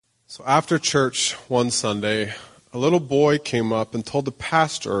So after church one Sunday, a little boy came up and told the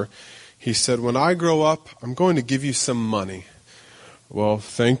pastor, he said, "When I grow up, I'm going to give you some money." "Well,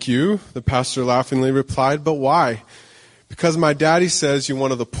 thank you," the pastor laughingly replied, "but why?" "Because my daddy says you're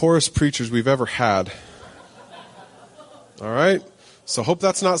one of the poorest preachers we've ever had." All right, so hope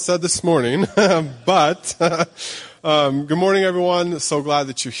that's not said this morning, but good morning, everyone. So glad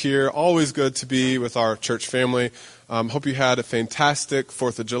that you're here. Always good to be with our church family. Hope you had a fantastic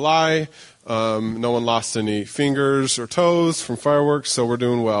 4th of July. No one lost any fingers or toes from fireworks, so we're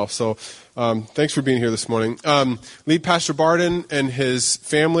doing well. So thanks for being here this morning. Lead Pastor Barden and his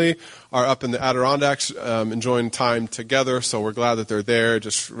family are up in the Adirondacks enjoying time together, so we're glad that they're there,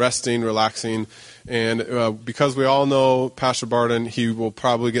 just resting, relaxing. And because we all know Pastor Barden, he will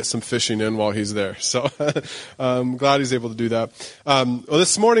probably get some fishing in while he's there. So I'm glad he's able to do that. Well,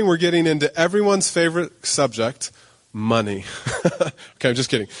 this morning we're getting into everyone's favorite subject, money. Okay, I'm just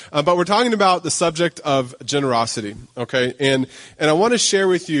kidding. But we're talking about the subject of generosity, okay? And I want to share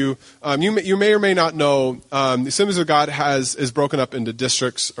with you, you may or may not know, the Assemblies of God is broken up into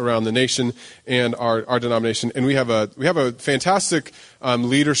districts around the nation and our denomination. And we have a fantastic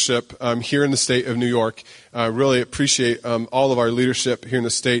leadership here in the state of New York. Really appreciate all of our leadership here in the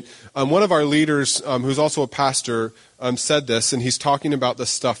state. One of our leaders, who's also a pastor, said this, and he's talking about the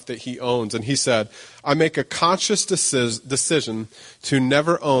stuff that he owns. And he said, "I make a conscious decision to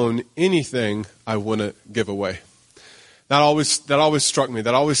never own anything I wouldn't give away." That always struck me.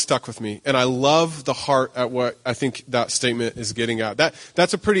 That always stuck with me. And I love the heart at what I think that statement is getting at.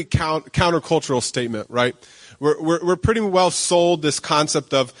 That's a pretty countercultural statement, right? We're pretty well sold this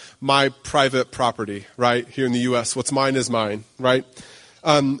concept of my private property, right? Here in the U.S., what's mine is mine, right?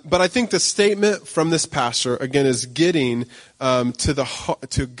 But I think the statement from this pastor, again, is getting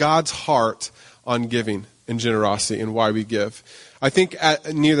to God's heart on giving and generosity and why we give. I think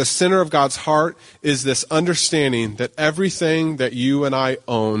near the center of God's heart is this understanding that everything that you and I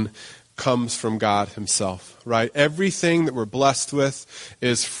own comes from God himself, right? Everything that we're blessed with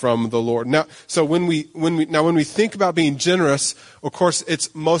is from the Lord. Now, so when we think about being generous, of course, it's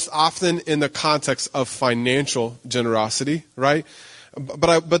most often in the context of financial generosity, right?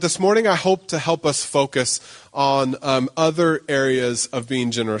 But this morning, I hope to help us focus on other areas of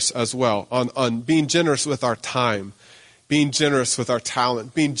being generous as well, on being generous with our time, being generous with our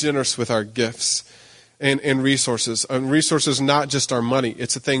talent, being generous with our gifts and resources. And resources, not just our money.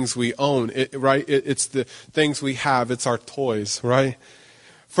 It's the things we own, right? It's the things we have. It's our toys, right?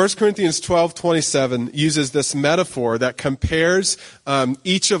 1 Corinthians 12:27 uses this metaphor that compares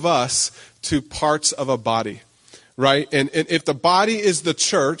each of us to parts of a body. Right? And if the body is the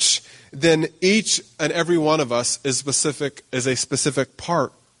church, then each and every one of us is a specific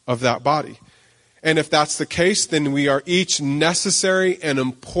part of that body. And if that's the case, then we are each necessary and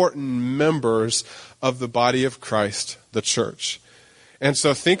important members of the body of Christ, the church. And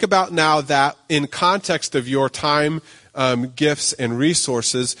so think about now that in context of your time, gifts, and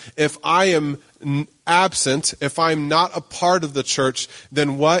resources, if I am absent, if I'm not a part of the church,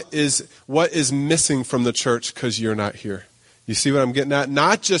 then what is missing from the church because you're not here? You see what I'm getting at?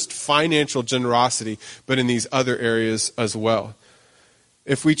 Not just financial generosity, but in these other areas as well.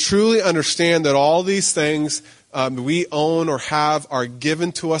 If we truly understand that all these things we own or have are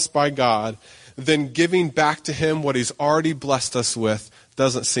given to us by God, then giving back to him what he's already blessed us with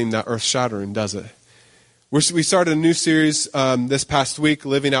doesn't seem that earth-shattering, does it? We started a new series this past week,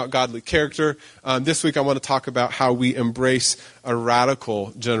 Living Out Godly Character. This week I want to talk about how we embrace a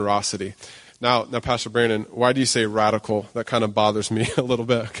radical generosity. Now, Pastor Brandon, why do you say radical? That kind of bothers me a little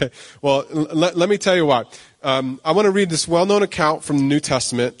bit. Okay. Well, let me tell you why. I want to read this well-known account from the New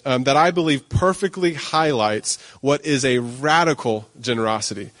Testament that I believe perfectly highlights what is a radical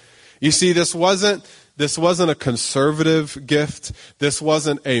generosity. You see, this wasn't a conservative gift. This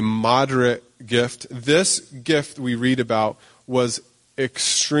wasn't a moderate gift. This gift we read about was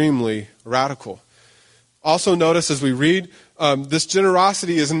extremely radical. Also notice as we read, this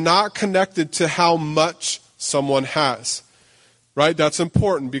generosity is not connected to how much someone has. Right? That's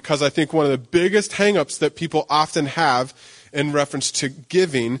important because I think one of the biggest hang-ups that people often have in reference to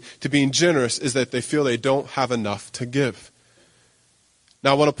giving, to being generous, is that they feel they don't have enough to give.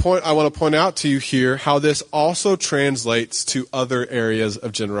 Now, I want to point out to you here how this also translates to other areas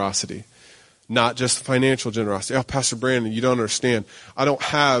of generosity, not just financial generosity. Oh, Pastor Brandon, you don't understand. I don't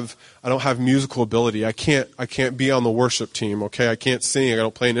have musical ability. I can't be on the worship team. Okay, I can't sing. I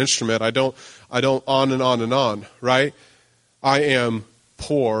don't play an instrument. I don't. On and on and on. Right? I am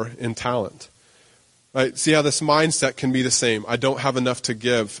poor in talent. Right? See how this mindset can be the same. I don't have enough to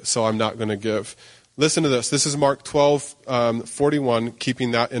give, so I'm not going to give. Listen to this. This is Mark 12:41,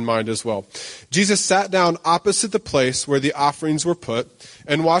 keeping that in mind as well. Jesus sat down opposite the place where the offerings were put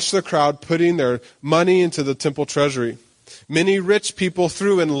and watched the crowd putting their money into the temple treasury. Many rich people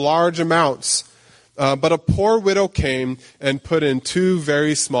threw in large amounts, but a poor widow came and put in 2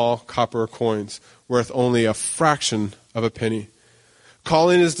 very small copper coins, worth only a fraction of a penny.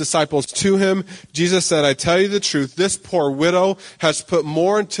 Calling his disciples to him, Jesus said, I tell you the truth, this poor widow has put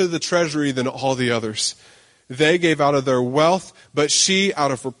more into the treasury than all the others. They gave out of their wealth, but she,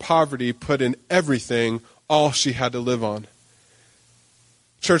 out of her poverty, put in everything, all she had to live on.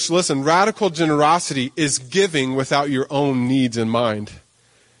 Church, listen, radical generosity is giving without your own needs in mind.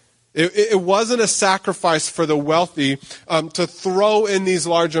 It wasn't a sacrifice for the wealthy to throw in these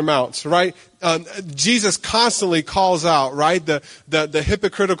large amounts, right? Jesus constantly calls out, right, the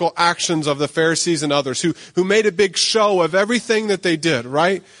hypocritical actions of the Pharisees and others who made a big show of everything that they did,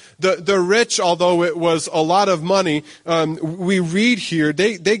 right? The rich, although it was a lot of money, we read here,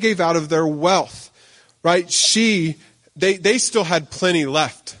 they gave out of their wealth, right? They still had plenty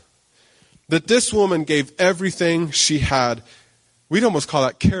left. That this woman gave everything she had. We'd almost call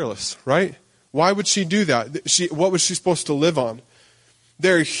that careless, right? Why would she do that? What was she supposed to live on?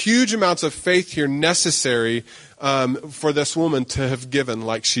 There are huge amounts of faith here necessary for this woman to have given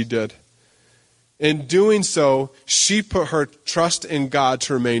like she did. In doing so, she put her trust in God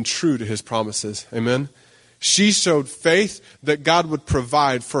to remain true to his promises. Amen? She showed faith that God would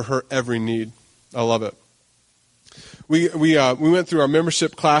provide for her every need. I love it. We went through our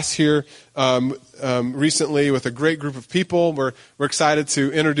membership class here recently with a great group of people. We're excited to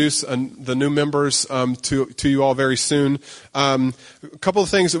introduce the new members to you all very soon. A couple of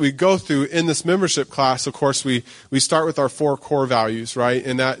things that we go through in this membership class, of course, we start with our 4 core values, right?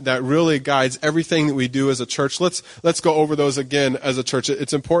 And that really guides everything that we do as a church. Let's go over those again as a church.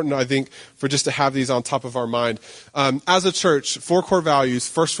 It's important, I think, for just to have these on top of our mind. As a church, 4 core values.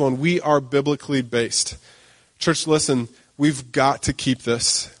 First one, we are biblically based. Church, listen, we've got to keep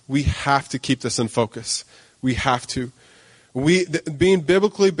this. We have to keep this in focus. We have to. Being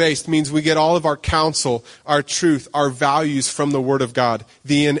biblically based means we get all of our counsel, our truth, our values from the Word of God.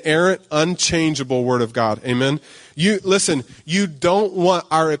 The inerrant, unchangeable Word of God. Amen? You don't want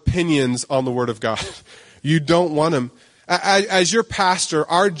our opinions on the Word of God. You don't want them. As your pastor,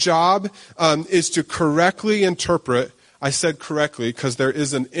 our job is to correctly interpret. I said correctly because there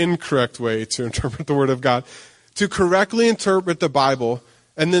is an incorrect way to interpret the Word of God. To correctly interpret the Bible,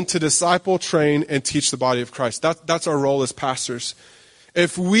 and then to disciple, train, and teach the body of Christ. That's our role as pastors.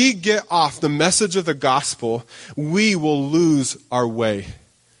 If we get off the message of the gospel, we will lose our way.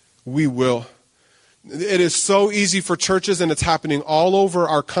 We will. It is so easy for churches, and it's happening all over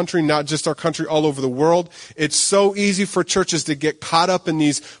our country, not just our country, all over the world. It's so easy for churches to get caught up in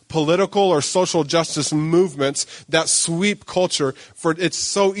these political or social justice movements that sweep culture. It's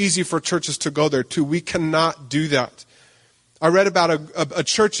so easy for churches to go there too. We cannot do that. I read about a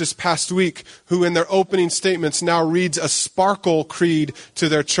church this past week who in their opening statements now reads a sparkle creed to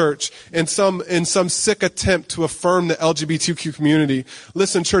their church in some sick attempt to affirm the LGBTQ community.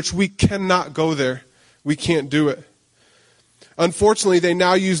 Listen, church, we cannot go there. We can't do it. Unfortunately, they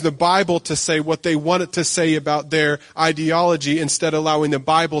now use the Bible to say what they want it to say about their ideology instead of allowing the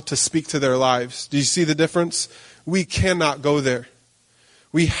Bible to speak to their lives. Do you see the difference? We cannot go there.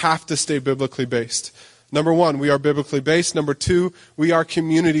 We have to stay biblically based. Number 1, we are biblically based. Number 2, we are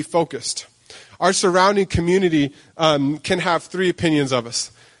community focused. Our surrounding community can have 3 opinions of us.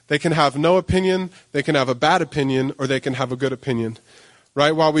 They can have no opinion, they can have a bad opinion, or they can have a good opinion.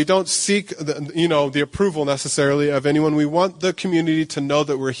 Right? While we don't seek the approval necessarily of anyone, we want the community to know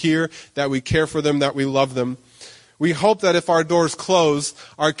that we're here, that we care for them, that we love them. We hope that if our doors close,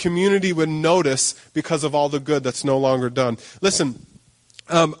 our community would notice because of all the good that's no longer done. Listen,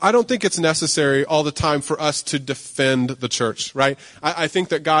 I don't think it's necessary all the time for us to defend the church, right? I think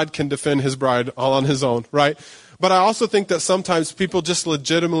that God can defend his bride all on his own, right? But I also think that sometimes people just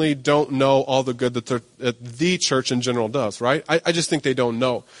legitimately don't know all the good that the church in general does, right? I just think they don't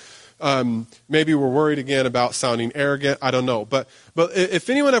know. Maybe we're worried again about sounding arrogant. I don't know. But if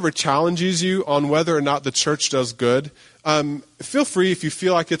anyone ever challenges you on whether or not the church does good, feel free, if you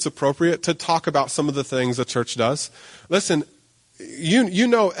feel like it's appropriate, to talk about some of the things the church does. Listen, you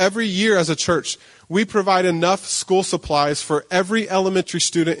know, every year as a church, we provide enough school supplies for every elementary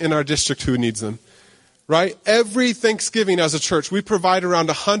student in our district who needs them. Right? Every Thanksgiving as a church, we provide around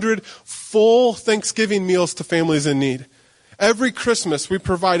 100 full Thanksgiving meals to families in need. Every Christmas, we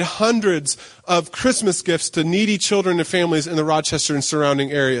provide hundreds of Christmas gifts to needy children and families in the Rochester and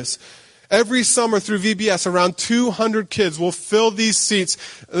surrounding areas. Every summer through VBS, around 200 kids will fill these seats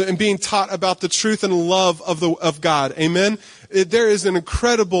and being taught about the truth and love of God. Amen? There is an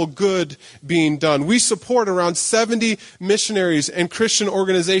incredible good being done. We support around 70 missionaries and Christian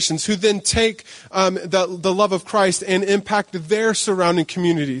organizations who then take the love of Christ and impact their surrounding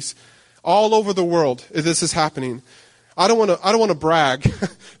communities. All over the world, this is happening. I don't want to brag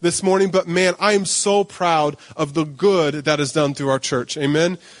this morning, but man, I am so proud of the good that is done through our church.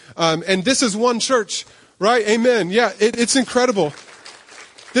 Amen. And this is one church, right? Amen. Yeah, it's incredible.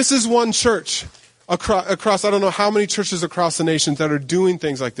 This is one church across, I don't know how many churches across the nation that are doing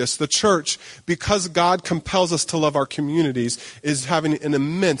things like this. The church, because God compels us to love our communities, is having an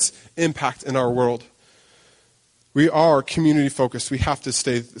immense impact in our world. We are community focused. We have to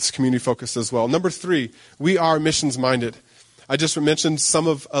stay community focused as well. Number 3, we are missions minded. I just mentioned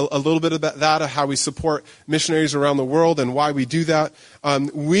a little bit about that, of how we support missionaries around the world and why we do that.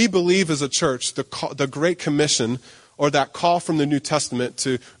 We believe as a church, the Great Commission, or that call from the New Testament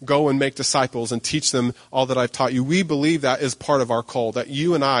to go and make disciples and teach them all that I've taught you. We believe that is part of our call, that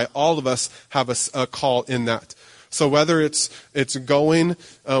you and I, all of us, have a call in that. So whether it's going,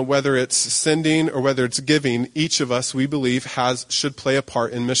 whether it's sending, or whether it's giving, each of us, we believe, should play a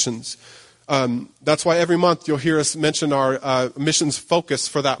part in missions. That's why every month you'll hear us mention our missions focus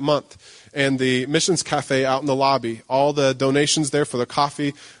for that month. And the missions cafe out in the lobby, all the donations there for the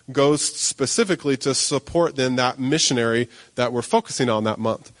coffee goes specifically to support then that missionary that we're focusing on that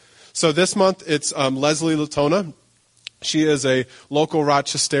month. So this month it's Leslie Latona. She is a local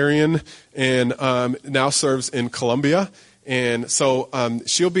Rochesterian and now serves in Colombia. And so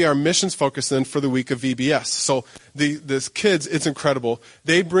she'll be our missions focus then for the week of VBS. So these kids, it's incredible.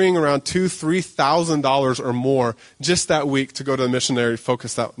 They bring around $2,000-$3,000 or more just that week to go to the missionary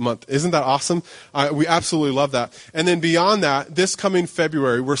focus that month. Isn't that awesome? We absolutely love that. And then beyond that, this coming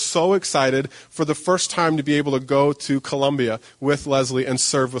February, we're so excited for the first time to be able to go to Colombia with Leslie and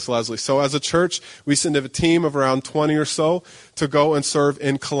serve with Leslie. So as a church, we send a team of around 20 or so to go and serve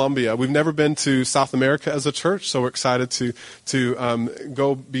in Colombia. We've never been to South America as a church, so we're excited to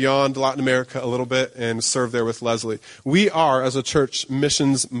go beyond Latin America a little bit and serve there with Leslie. We are, as a church,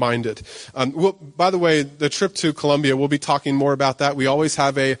 missions-minded. By the way, the trip to Colombia, we'll be talking more about that. We always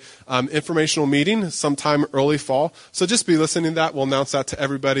have a informational meeting sometime early fall, so just be listening to that. We'll announce that to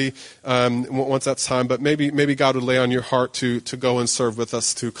everybody once that's time, but maybe God would lay on your heart to go and serve with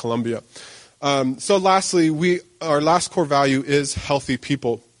us to Colombia. So lastly, our last core value is healthy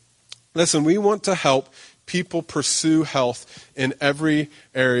people. Listen, we want to help people pursue health in every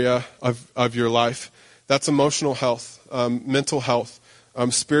area of your life. That's emotional health, mental health,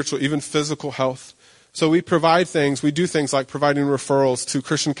 spiritual, even physical health. So we do things like providing referrals to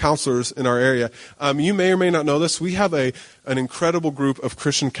Christian counselors in our area. You may or may not know this. We have an incredible group of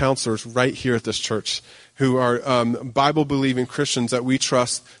Christian counselors right here at this church who are Bible-believing Christians that we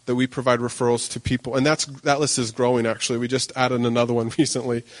trust, that we provide referrals to people. And that list is growing, actually. We just added another one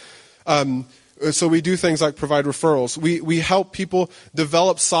recently. So we do things like provide referrals. We help people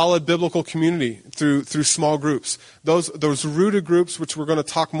develop solid biblical community through small groups. Those rooted groups, which we're going to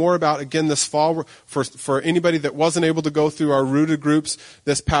talk more about again this fall, for anybody that wasn't able to go through our rooted groups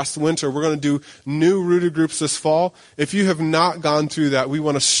this past winter, we're going to do new rooted groups this fall. If you have not gone through that, we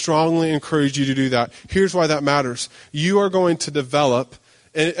want to strongly encourage you to do that. Here's why that matters. You are going to develop,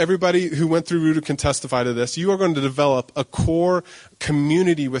 and everybody who went through Rooted can testify to this, you are going to develop a core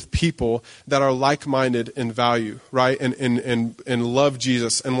community with people that are like-minded in value, right? And love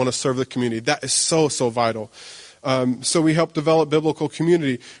Jesus and want to serve the community. That is so, so vital. So we help develop biblical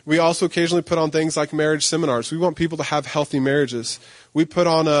community. We also occasionally put on things like marriage seminars. We want people to have healthy marriages. We put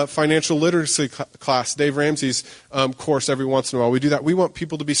on a financial literacy class, Dave Ramsey's course every once in a while. We do that. We want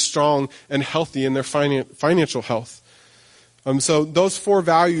people to be strong and healthy in their financial health. So those 4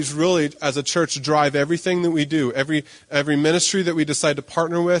 values really, as a church, drive everything that we do. Every ministry that we decide to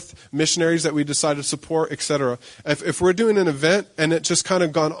partner with, missionaries that we decide to support, etc. If we're doing an event and it's just kind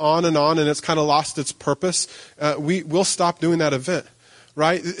of gone on and it's kind of lost its purpose, we'll stop doing that event.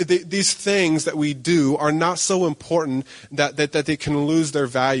 Right? These things that we do are not so important that they can lose their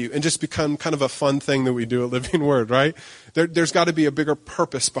value and just become kind of a fun thing that we do at Living Word, right? There's got to be a bigger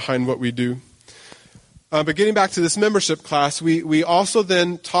purpose behind what we do. But getting back to this membership class, we also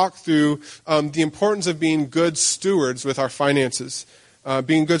then talk through the importance of being good stewards with our finances,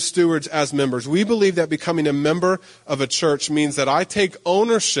 being good stewards as members. We believe that becoming a member of a church means that I take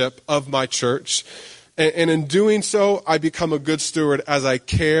ownership of my church, and in doing so, I become a good steward as I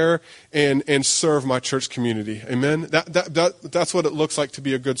care and serve my church community. Amen? That's what it looks like to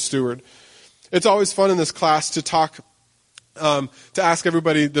be a good steward. It's always fun in this class to talk to ask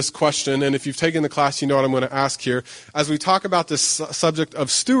everybody this question, and if you've taken the class, you know what I'm going to ask here. As we talk about this subject of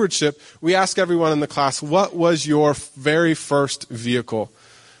stewardship, we ask everyone in the class, what was your very first vehicle?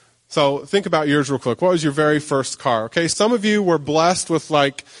 So think about yours real quick. What was your very first car? Okay, some of you were blessed with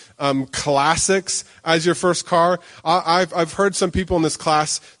like classics as your first car. I've heard some people in this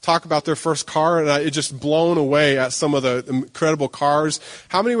class talk about their first car, and it just blown away at some of the incredible cars.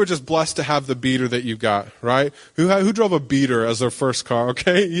 How many were just blessed to have the Beater that you got, right? Who drove a Beater as their first car?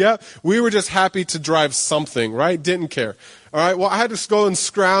 Okay, yeah, we were just happy to drive something, right? Didn't care. All right, well, I had to go and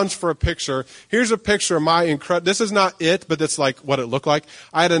scrounge for a picture. Here's a picture of my incredible, this is not it, but that's like what it looked like.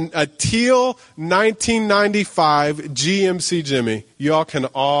 I had a teal 1995 GMC Jimmy. Y'all can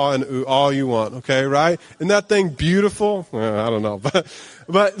awe and ooh all you want, okay, right? Isn't that thing beautiful? Well, I don't know.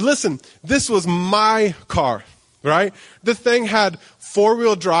 But listen, this was my car, right? The thing had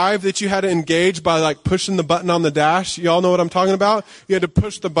four-wheel drive that you had to engage by like pushing the button on the dash. You all know what I'm talking about? You had to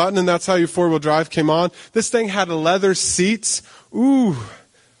push the button and that's how your four-wheel drive came on. This thing had leather seats. Ooh,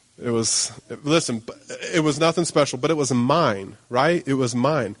 it was nothing special, but it was mine, right? It was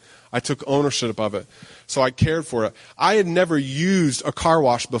mine. I took ownership of it. So I cared for it. I had never used a car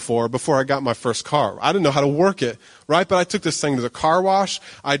wash before I got my first car. I didn't know how to work it, right? But I took this thing to the car wash.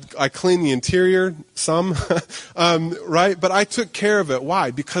 I cleaned the interior some, right? But I took care of it.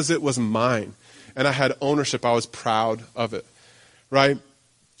 Why? Because it was mine. And I had ownership. I was proud of it, right?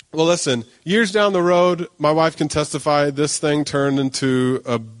 Well, listen, years down the road, my wife can testify, this thing turned into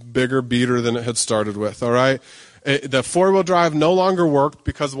a bigger Beater than it had started with, all right? The four-wheel drive no longer worked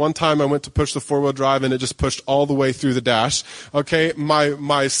because one time I went to push the four-wheel drive and it just pushed all the way through the dash. Okay,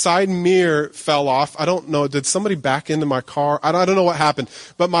 my side mirror fell off. I don't know, did somebody back into my car? I don't know what happened.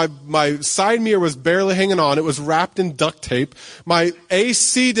 But my side mirror was barely hanging on. It was wrapped in duct tape. My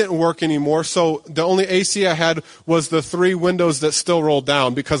AC didn't work anymore, so the only AC I had was the three windows that still rolled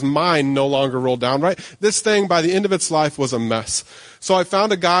down because mine no longer rolled down, right? This thing, by the end of its life, was a mess. So I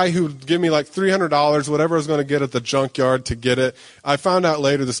found a guy who would give me like $300, whatever I was going to get at the junkyard to get it. I found out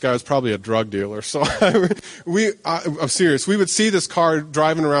later this guy was probably a drug dealer. So I'm serious. We would see this car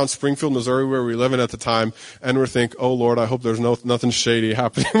driving around Springfield, Missouri, where we were living at the time, and we'd think, oh, Lord, I hope there's nothing shady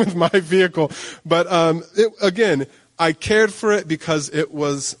happening with my vehicle. But again, I cared for it because it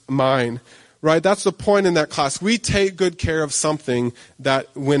was mine. Right? That's the point in that class. We take good care of something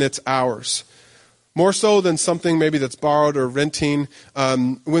that when it's ours. More so than something maybe that's borrowed or renting.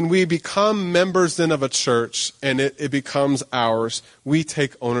 When we become members then of a church and it becomes ours, we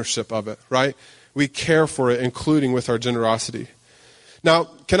take ownership of it, right? We care for it, including with our generosity. Now,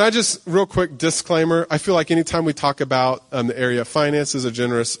 can I just, real quick disclaimer, I feel like anytime we talk about the area of finances or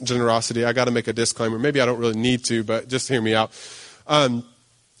generosity, I got to make a disclaimer. Maybe I don't really need to, but just hear me out.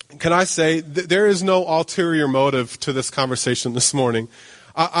 Can I say there is no ulterior motive to this conversation this morning.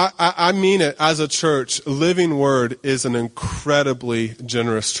 I mean it as a church. Living Word is an incredibly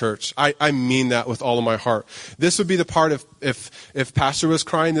generous church. I mean that with all of my heart. This would be the part if Pastor was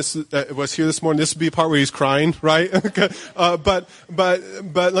crying, was here this morning, this would be the part where he's crying, right? But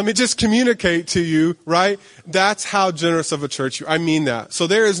let me just communicate to you, right? That's how generous of a church I mean that. So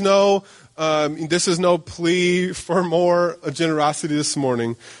there is no, this is no plea for more generosity this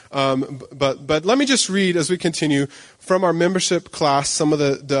morning. But let me just read as we continue from our membership class some of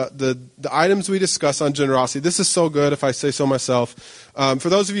the items we discuss on generosity. This is so good, if I say so myself. For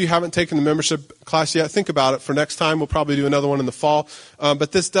those of you who haven't taken the membership class yet, think about it. For next time, we'll probably do another one in the fall.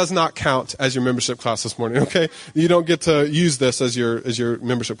 But this does not count as your membership class this morning, okay? You don't get to use this as your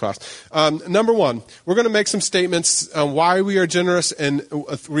membership class. Number one, we're going to make some statements on why we are generous and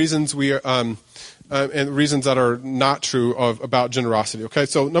reasons we are... and reasons that are not true about generosity. Okay,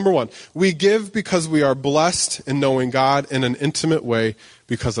 so number one, we give because we are blessed in knowing God in an intimate way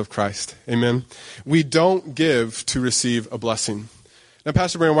because of Christ. Amen. We don't give to receive a blessing. Now,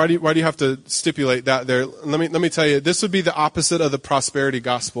 Pastor Brian, why do you have to stipulate that there? Let me tell you, this would be the opposite of the prosperity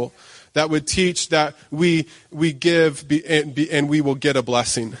gospel that would teach that we give and we will get a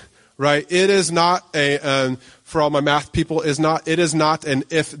blessing. Right? It is not for all my math people, it is not an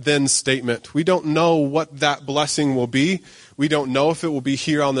if-then statement. We don't know what that blessing will be. We don't know if it will be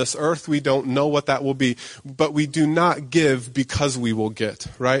here on this earth. We don't know what that will be. But we do not give because we will get,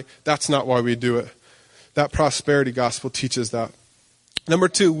 right? That's not why we do it. That prosperity gospel teaches that. Number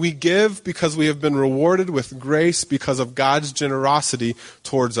two, we give because we have been rewarded with grace because of God's generosity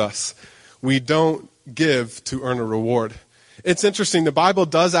towards us. We don't give to earn a reward. It's interesting. The Bible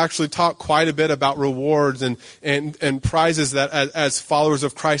does actually talk quite a bit about rewards and prizes that as followers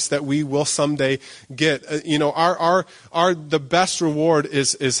of Christ that we will someday get. The best reward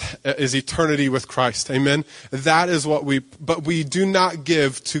is eternity with Christ. Amen. That is what but we do not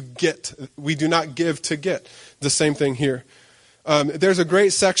give to get. We do not give to get. The same thing here. There's a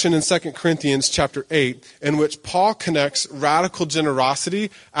great section in 2 Corinthians chapter 8 in which Paul connects radical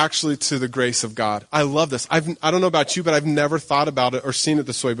generosity actually to the grace of God. I love this. I don't know about you, but I've never thought about it or seen it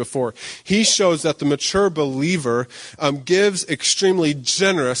this way before. He shows that the mature believer gives extremely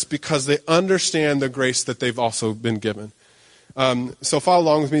generous because they understand the grace that they've also been given. So follow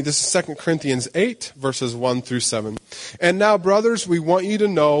along with me. This is 2 Corinthians 8, verses 1 through 7. And now, brothers, we want you to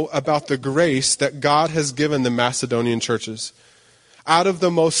know about the grace that God has given the Macedonian churches. Out of the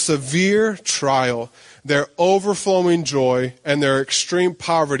most severe trial, their overflowing joy and their extreme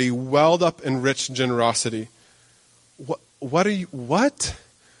poverty welled up in rich generosity. What?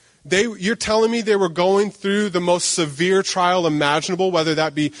 You're telling me they were going through the most severe trial imaginable, whether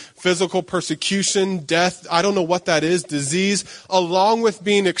that be physical persecution, death, I don't know what that is, disease, along with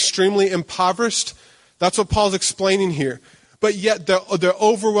being extremely impoverished? That's what Paul's explaining here. But yet the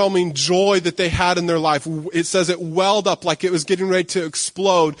overwhelming joy that they had in their life, it says it welled up like it was getting ready to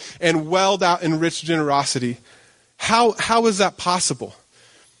explode and welled out in rich generosity. How is that possible?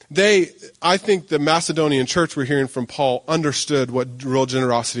 I think the Macedonian church we're hearing from Paul understood what real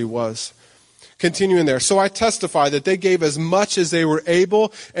generosity was. Continuing there. So I testify that they gave as much as they were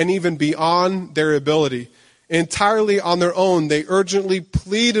able and even beyond their ability. Entirely on their own, they urgently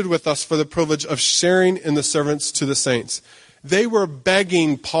pleaded with us for the privilege of sharing in the servants to the saints. They were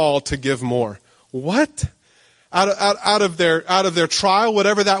begging Paul to give more. What? Out of their trial,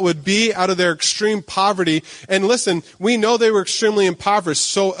 whatever that would be, out of their extreme poverty. And listen, we know they were extremely impoverished.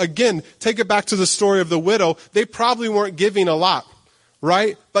 So again, take it back to the story of the widow. They probably weren't giving a lot,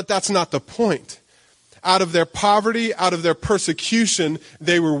 right? But that's not the point. Out of their poverty, out of their persecution,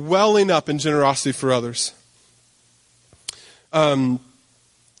 they were welling up in generosity for others.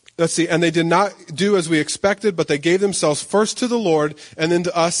 Let's see, and they did not do as we expected, but they gave themselves first to the Lord and then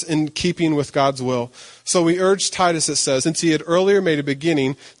to us in keeping with God's will. So we urge Titus, it says, since he had earlier made a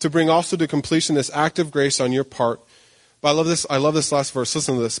beginning, to bring also to completion this act of grace on your part. But I love this last verse.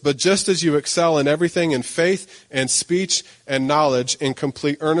 Listen to this. But just as you excel in everything in faith and speech and knowledge, in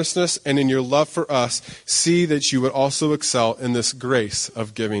complete earnestness and in your love for us, see that you would also excel in this grace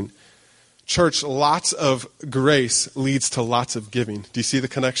of giving. Church, lots of grace leads to lots of giving. Do you see the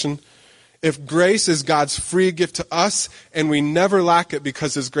connection? If grace is God's free gift to us and we never lack it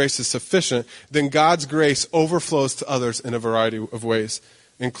because his grace is sufficient, then God's grace overflows to others in a variety of ways,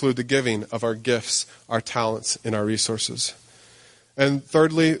 include the giving of our gifts, our talents, and our resources. And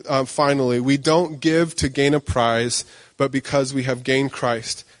thirdly, finally, we don't give to gain a prize, but because we have gained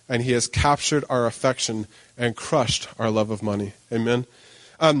Christ and he has captured our affection and crushed our love of money. Amen.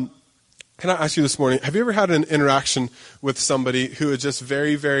 Can I ask you this morning, have you ever had an interaction with somebody who is just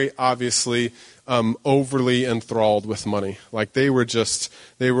very, very obviously overly enthralled with money? Like they were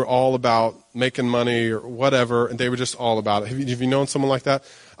all about making money or whatever, and they were just all about it. Have you known someone like that?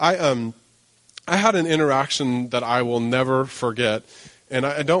 I had an interaction that I will never forget. And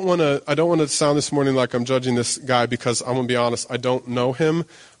I don't want to sound this morning like I'm judging this guy because I'm going to be honest, I don't know him.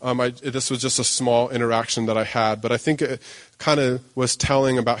 This was just a small interaction that I had, but I think it kind of was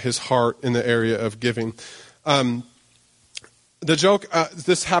telling about his heart in the area of giving. The joke,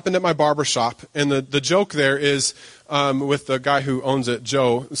 this happened at my barber shop, and the joke there is with the guy who owns it,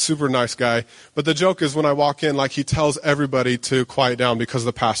 Joe, super nice guy. But the joke is when I walk in, like he tells everybody to quiet down because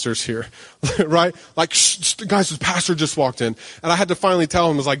the pastor's here, right? Like, shh, guys, the pastor just walked in. And I had to finally tell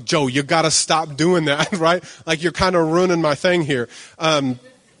him, I was like, Joe, you got to stop doing that, right? Like you're kind of ruining my thing here.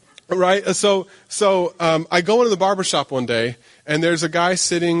 Right? So I go into the barber shop one day, and there's a guy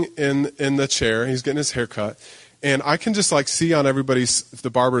sitting in the chair. He's getting his hair cut. And I can just like see on the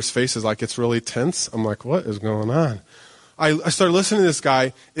barber's faces like it's really tense. I'm like, what is going on? I started listening to this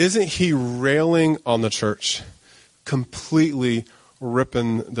guy. Isn't he railing on the church? Completely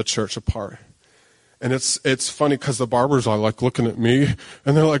ripping the church apart. And it's funny because the barbers are like looking at me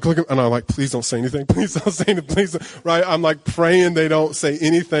and they're like looking, and I'm like, please don't say anything. Please don't say anything. Please don't. Right? I'm like praying they don't say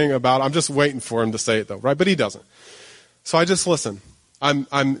anything about it. I'm just waiting for him to say it though. Right? But he doesn't. So I just listen.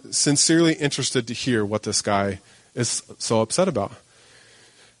 I'm sincerely interested to hear what this guy is so upset about.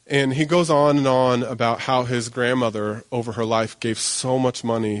 And he goes on and on about how his grandmother over her life gave so much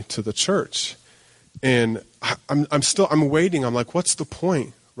money to the church. And I'm waiting. I'm like, what's the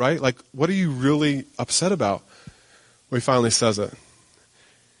point? Right? Like, what are you really upset about? Well, he finally says it.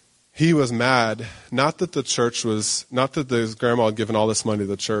 he was mad, not that his grandma had given all this money to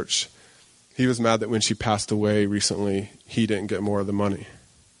the church. He was mad that when she passed away recently, he didn't get more of the money.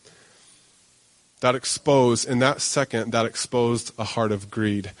 In that second, that exposed a heart of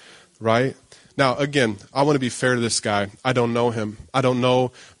greed, right? Now, again, I want to be fair to this guy. I don't know him. I don't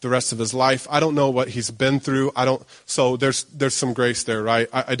know the rest of his life. I don't know what he's been through. So there's some grace there, right?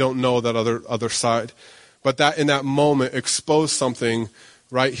 I don't know that other side. But that in that moment exposed something,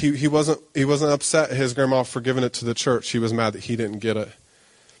 right? He wasn't upset at his grandma for giving it to the church. He was mad that he didn't get it.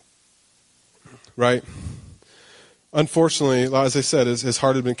 Right? Unfortunately, as I said, his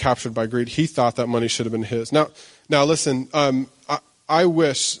heart had been captured by greed. He thought that money should have been his. Now listen, I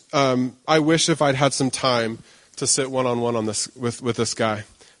wish if I'd had some time to sit one-on-one on this with this guy,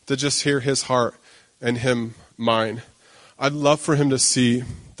 to just hear his heart and him mine. I'd love for him to see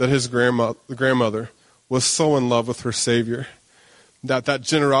that his grandmother was so in love with her Savior, that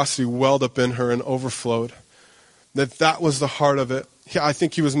generosity welled up in her and overflowed, that was the heart of it. I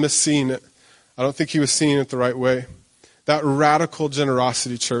think he was misseeing it. I don't think he was seeing it the right way. That radical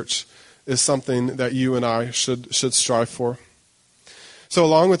generosity, church, is something that you and I should strive for. So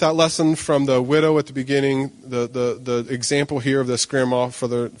along with that lesson from the widow at the beginning, the example here of this grandma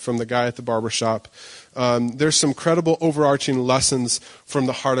from the guy at the barbershop, there's some credible overarching lessons from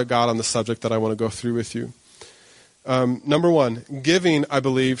the heart of God on the subject that I want to go through with you. Number one, giving, I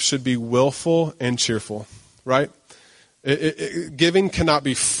believe, should be willful and cheerful, right? Giving cannot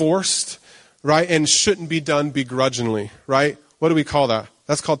be forced, right? And shouldn't be done begrudgingly, right? What do we call that?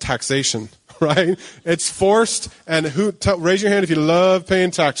 That's called taxation, right? It's forced, and raise your hand if you love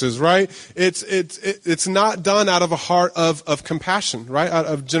paying taxes, right? It's not done out of a heart of compassion, right? Out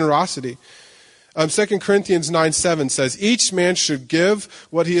of generosity. 2 Corinthians 9:7 says, each man should give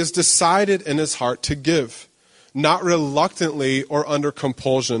what he has decided in his heart to give, not reluctantly or under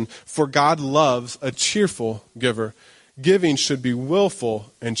compulsion, for God loves a cheerful giver. Giving should be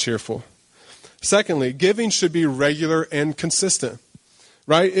willful and cheerful. Secondly, giving should be regular and consistent,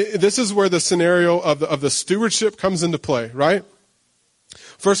 right? This is where the scenario of the stewardship comes into play, right?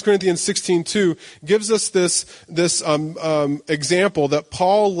 1 Corinthians 16:2 gives us this example that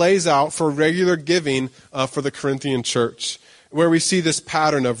Paul lays out for regular giving for the Corinthian church, where we see this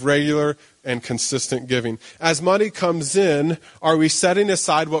pattern of regular and consistent giving. As money comes in, are we setting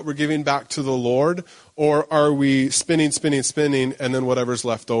aside what we're giving back to the Lord, or are we spending, and then whatever's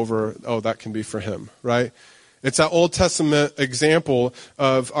left over, that can be for him, right? It's that Old Testament example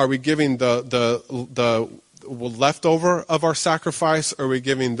of, are we giving the leftover of our sacrifice, or are we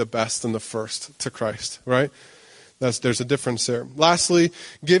giving the best and the first to Christ, right? There's a difference there. Lastly,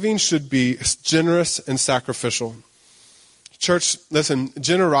 giving should be generous and sacrificial. Church, listen,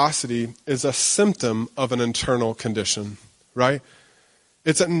 generosity is a symptom of an internal condition, right?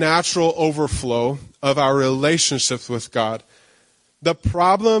 It's a natural overflow of our relationships with God. The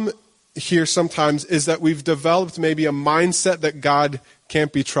problem here sometimes is that we've developed maybe a mindset that God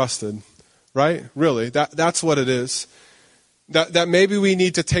can't be trusted, right? Really, that's what it is. That maybe we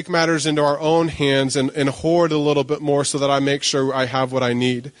need to take matters into our own hands and hoard a little bit more so that I make sure I have what I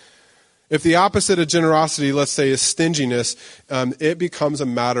need. If the opposite of generosity, let's say, is stinginess, it becomes a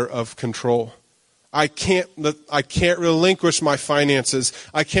matter of control. I can't relinquish my finances.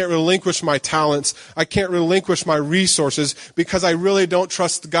 I can't relinquish my talents. I can't relinquish my resources because I really don't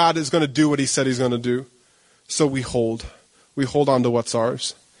trust God is going to do what he said he's going to do. So we hold. We hold on to what's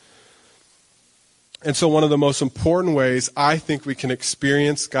ours. And so one of the most important ways I think we can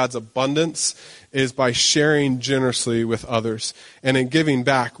experience God's abundance is by sharing generously with others. And in giving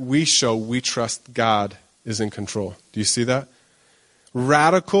back, we show we trust God is in control. Do you see that?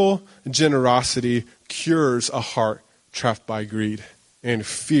 Radical generosity cures a heart trapped by greed and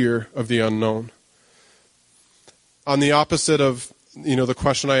fear of the unknown. On the opposite of, the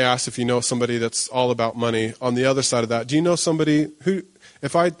question I asked, if you know somebody that's all about money, on the other side of that, do you know somebody who,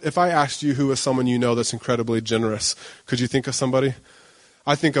 if I asked you who is someone you know that's incredibly generous, could you think of somebody?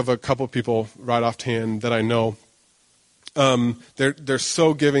 I think of a couple of people right offhand that I know. They're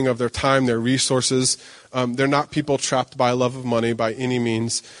so giving of their time, their resources. They're not people trapped by a love of money by any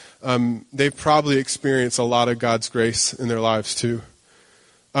means. They've probably experienced a lot of God's grace in their lives too.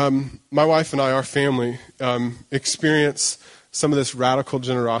 My wife and I, our family, experience some of this radical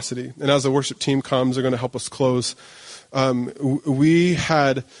generosity. And as the worship team comes, they're going to help us close. We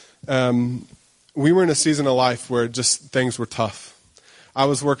were in a season of life where just things were tough. I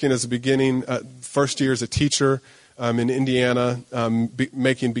was working as first year as a teacher in Indiana,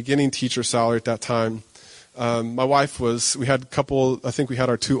 making beginning teacher salary at that time. My wife we had a couple, I think we had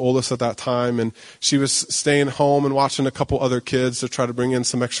our two oldest at that time, and she was staying home and watching a couple other kids to try to bring in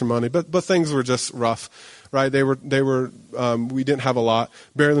some extra money. But things were just rough, right? We didn't have a lot,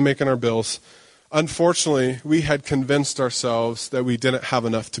 barely making our bills. Unfortunately, we had convinced ourselves that we didn't have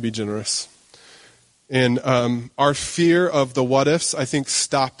enough to be generous. And our fear of the what ifs, I think,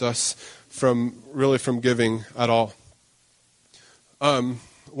 stopped us from giving at all.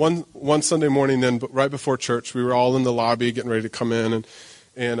 One Sunday morning, then, right before church, we were all in the lobby getting ready to come in,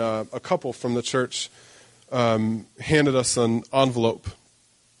 and a couple from the church handed us an envelope.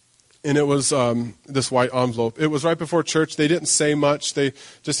 And it was this white envelope. It was right before church. They didn't say much. They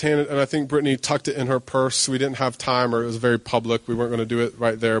just handed, and I think Brittany tucked it in her purse. We didn't have time, or it was very public. We weren't going to do it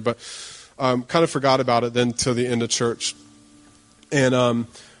right there, but kind of forgot about it then till the end of church. And on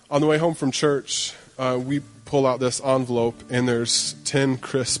the way home from church, we pull out this envelope, and there's 10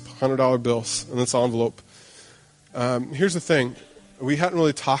 crisp $100 bills in this envelope. Here's the thing. We hadn't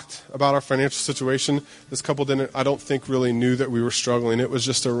really talked about our financial situation. This couple I don't think, really knew that we were struggling. It was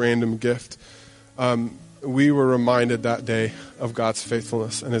just a random gift. We were reminded that day of God's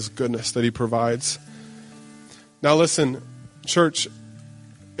faithfulness and his goodness that he provides. Now listen, church,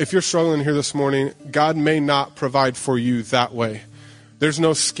 if you're struggling here this morning, God may not provide for you that way. There's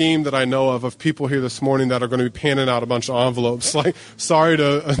no scheme that I know of people here this morning that are going to be panning out a bunch of envelopes. Like, sorry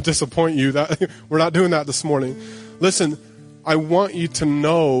to disappoint you. We're not doing that this morning. Listen, I want you to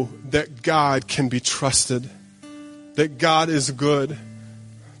know that God can be trusted, that God is good,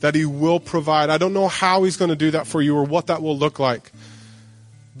 that he will provide. I don't know how he's going to do that for you or what that will look like,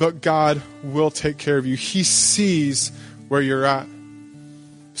 but God will take care of you. He sees where you're at.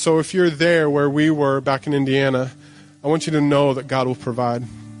 So if you're there where we were back in Indiana, I want you to know that God will provide.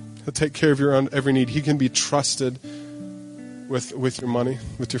 He'll take care of your every need. He can be trusted with your money,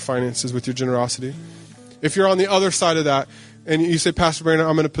 with your finances, with your generosity. If you're on the other side of that, and you say, Pastor Brandon,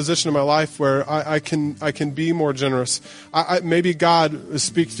 I'm in a position in my life where I can be more generous. Maybe God will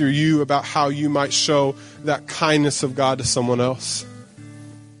speak through you about how you might show that kindness of God to someone else.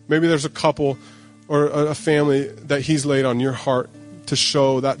 Maybe there's a couple or a family that he's laid on your heart to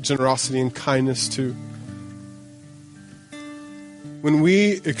show that generosity and kindness to. When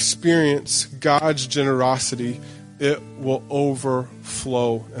we experience God's generosity, it will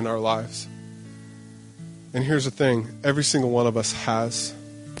overflow in our lives. And here's the thing, every single one of us has.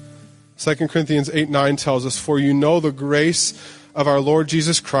 2 Corinthians 8:9 tells us, for you know the grace of our Lord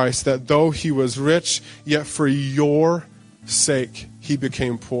Jesus Christ, that though he was rich, yet for your sake he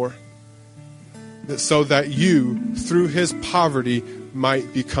became poor, so that you, through his poverty,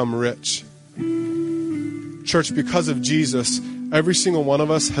 might become rich. Church, because of Jesus, every single one of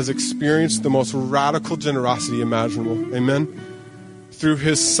us has experienced the most radical generosity imaginable. Amen? Through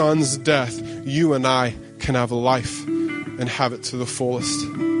his son's death, you and I can have life and have it to the fullest.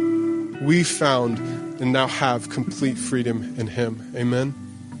 We found and now have complete freedom in him. Amen?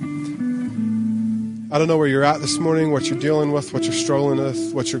 I don't know where you're at this morning, what you're dealing with, what you're struggling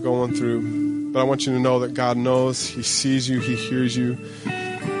with, what you're going through, but I want you to know that God knows, he sees you, he hears you,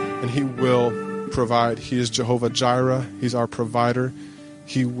 and he will provide. He is Jehovah Jireh. He's our provider.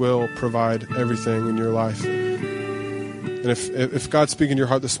 He will provide everything in your life. And if God's speaking to your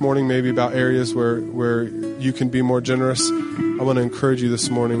heart this morning, maybe about areas where you can be more generous, I want to encourage you this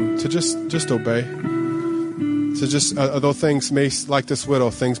morning to just obey. To just, although things may, like this widow,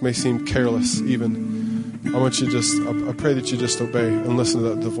 things may seem careless even, I want you I pray that you just obey and listen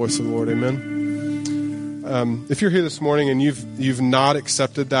to the voice of the Lord. Amen? If you're here this morning and you've not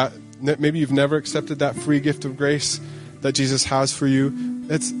accepted that, maybe you've never accepted that free gift of grace that Jesus has for you,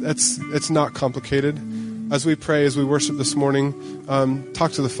 it's not complicated. As we pray, as we worship this morning,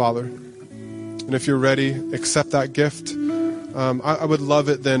 talk to the Father. And if you're ready, accept that gift. I would love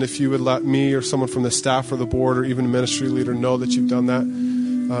it then if you would let me or someone from the staff or the board or even a ministry leader know that you've done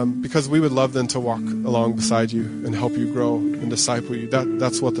that. Because we would love then to walk along beside you and help you grow and disciple you.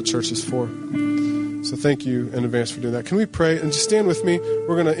 That's what the church is for. So thank you in advance for doing that. Can we pray? And just stand with me.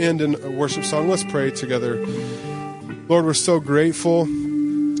 We're going to end in a worship song. Let's pray together. Lord, we're so grateful.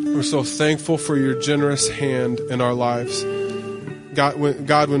 We're so thankful for your generous hand in our lives. God,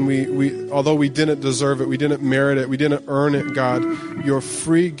 when we although we didn't deserve it, we didn't merit it, we didn't earn it, God, your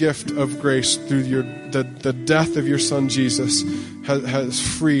free gift of grace through the death of your son Jesus has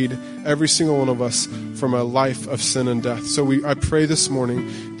freed every single one of us from a life of sin and death. So I pray this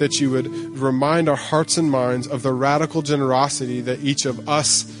morning that you would remind our hearts and minds of the radical generosity that each of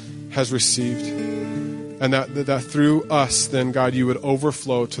us has received. And that through us, then, God, you would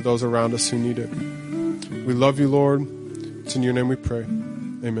overflow to those around us who need it. We love you, Lord. It's in your name we pray.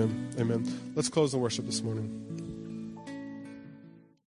 Amen. Amen. Let's close the worship this morning.